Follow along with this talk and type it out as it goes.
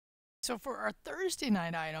So for our Thursday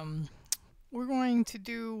night item, we're going to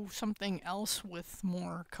do something else with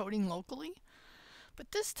more coding locally.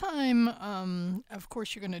 But this time, of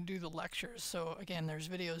course, you're going to do the lectures. So again, there's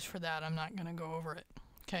videos for that. I'm not going to go over it.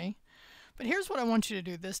 Okay. But here's what I want you to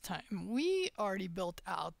do this time. We already built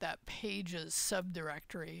out that pages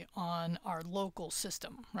subdirectory on our local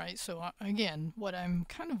system, right? So again, what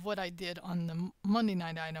I did on the Monday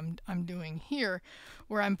night item, I'm doing here,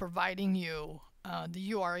 where I'm providing you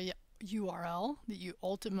the URL that you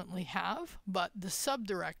ultimately have, but the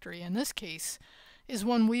subdirectory in this case is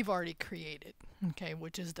one we've already created, okay,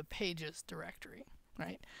 which is the pages directory,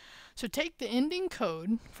 right? So take the ending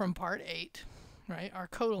code from part 8, right, our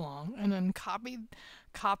code along, and then copy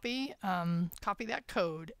that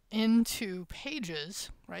code into pages,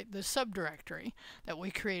 right, the subdirectory that we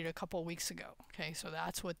created a couple weeks ago. Okay, so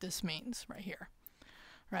that's what this means right here,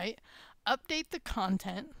 right? Update the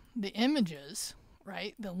content, the images,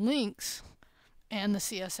 right, the links, and the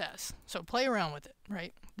CSS. So play around with it,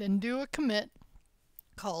 right? Then do a commit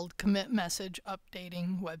called commit message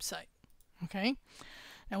updating website. Okay.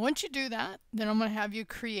 Now once you do that, then I'm going to have you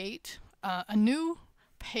create a new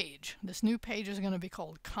page. This new page is going to be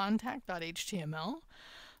called contact.html.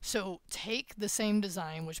 So take the same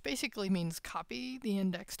design, which basically means copy the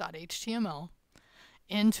index.html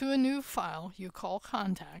into a new file you call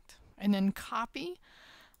contact, and then copy,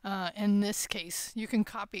 in this case, you can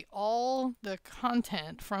copy all the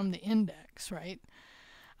content from the index, right?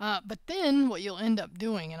 But then what you'll end up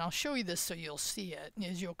doing, and I'll show you this so you'll see it,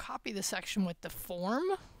 is you'll copy the section with the form,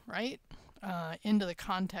 right, into the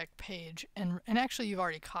contact page, and actually you've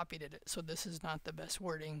already copied it, so this is not the best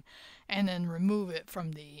wording, and then remove it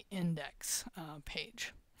from the index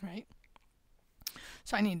page, right?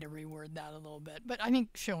 So I need to reword that a little bit, but I think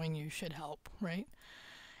showing you should help, right?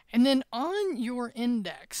 And then on your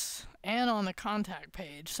index and on the contact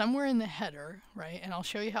page, somewhere in the header, right, and I'll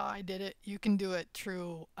show you how I did it. You can do it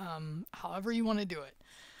through however you want to do it.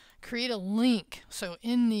 Create a link. So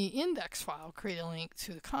in the index file, create a link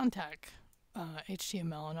to the contact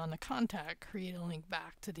HTML, and on the contact, create a link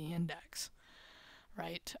back to the index,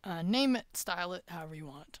 right? Name it, style it, however you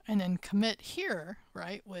want. And then commit here,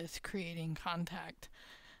 right, with creating contact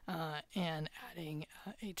and adding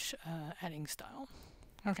style.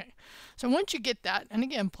 Okay, so once you get that, and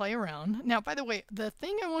again, play around. Now, by the way, the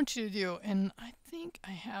thing I want you to do, and I think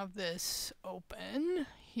I have this open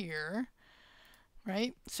here,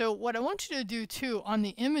 right? So what I want you to do too on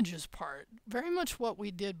the images part, very much what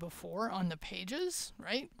we did before on the pages,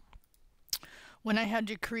 right? When I had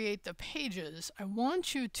to create the pages, I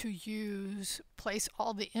want you to place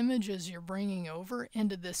all the images you're bringing over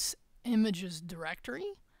into this images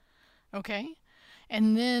directory, okay?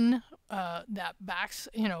 And then that ..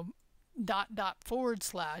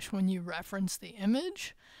 when you reference the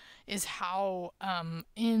image is how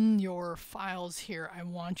in your files here I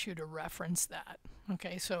want you to reference that.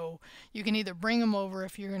 Okay, so you can either bring them over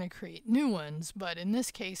if you're going to create new ones, but in this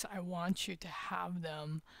case I want you to have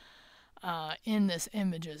them in this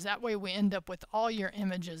images. That way we end up with all your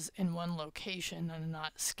images in one location and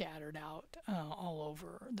not scattered out all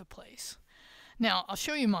over the place. Now I'll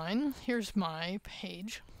show you mine. Here's my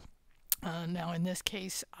page. Now in this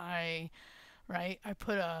case, I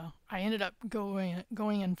ended up going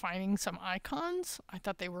and finding some icons. I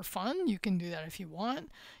thought they were fun. You can do that if you want.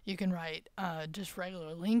 You can write just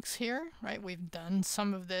regular links here, right? We've done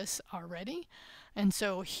some of this already. And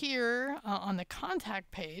so here on the contact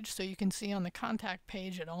page, so you can see on the contact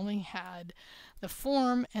page it only had the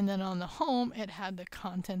form, and then on the home it had the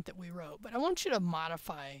content that we wrote. But I want you to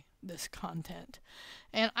modify this content.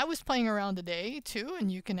 And I was playing around today too,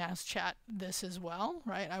 and you can ask chat this as well,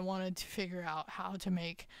 right? I wanted to figure out how to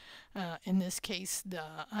make, in this case, the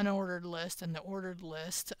unordered list and the ordered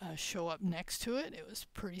list show up next to it. It was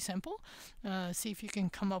pretty simple. See if you can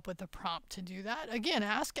come up with a prompt to do that. Again,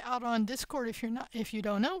 ask out on Discord if you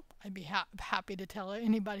don't know. I'd be happy to tell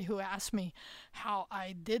anybody who asks me how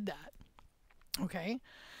I did that. Okay.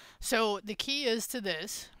 So the key is to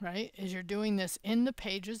this, right, is you're doing this in the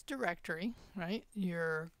pages directory, right?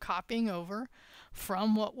 You're copying over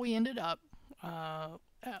from what we ended up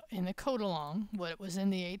in the code along, what was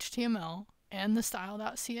in the HTML and the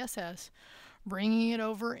style.css, bringing it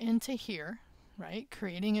over into here, right?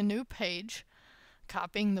 Creating a new page,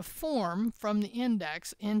 copying the form from the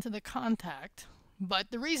index into the contact.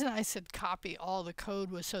 But the reason I said copy all the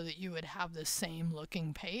code was so that you would have the same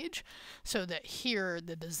looking page, so that here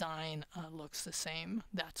the design looks the same.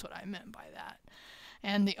 That's what I meant by that.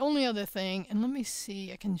 And the only other thing, and let me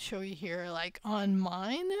see, I can show you here, like on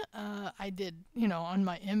mine, I did, on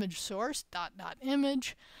my image source,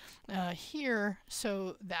 image here,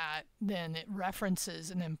 so that then it references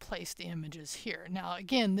and then place the images here. Now,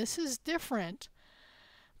 again, this is different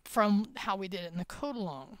from how we did it in the code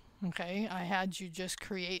along. Okay, I had you just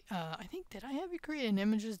create, I think, did I have you create an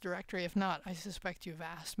images directory? If not, I suspect you've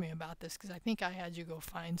asked me about this because I think I had you go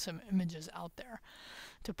find some images out there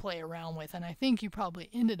to play around with, and I think you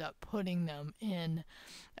probably ended up putting them in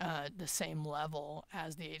the same level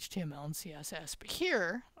as the HTML and CSS. But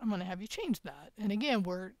here, I'm going to have you change that. And again,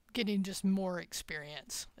 we're getting just more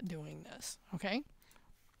experience doing this. Okay,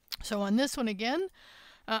 so on this one again,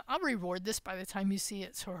 I'll reward this by the time you see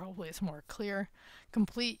it, so hopefully it's more clear.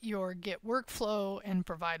 Complete your Git workflow and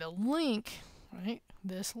provide a link, right?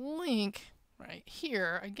 This link right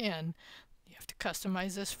here, again, you have to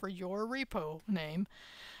customize this for your repo name.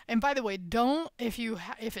 And by the way, don't, if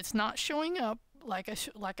it's not showing up, like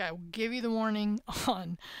I give you the warning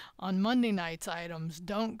on Monday night's items,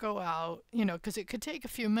 don't go out, because it could take a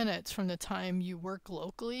few minutes from the time you work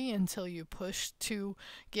locally until you push to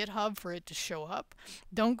GitHub for it to show up.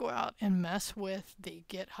 Don't go out and mess with the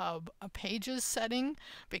GitHub pages setting,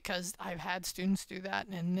 because I've had students do that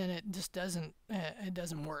and then it just doesn't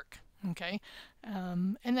work. Okay,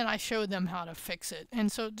 and then I showed them how to fix it.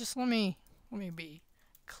 And so just let me be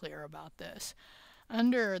clear about this.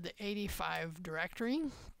 Under the 85 directory,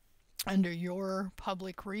 under your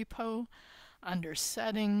public repo, under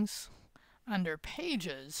settings, under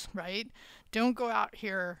pages, right? Don't go out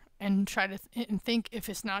here and try to think if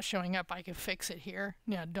it's not showing up, I can fix it here.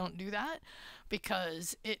 Yeah, don't do that,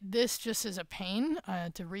 because this just is a pain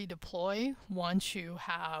to redeploy once you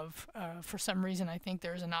have, for some reason, I think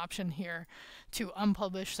there's an option here to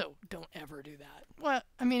unpublish, so don't ever do that. Well,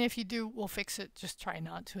 I mean, if you do, we'll fix it. Just try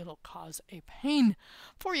not to. It'll cause a pain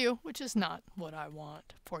for you, which is not what I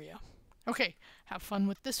want for you. Okay, have fun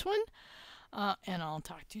with this one, and I'll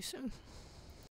talk to you soon.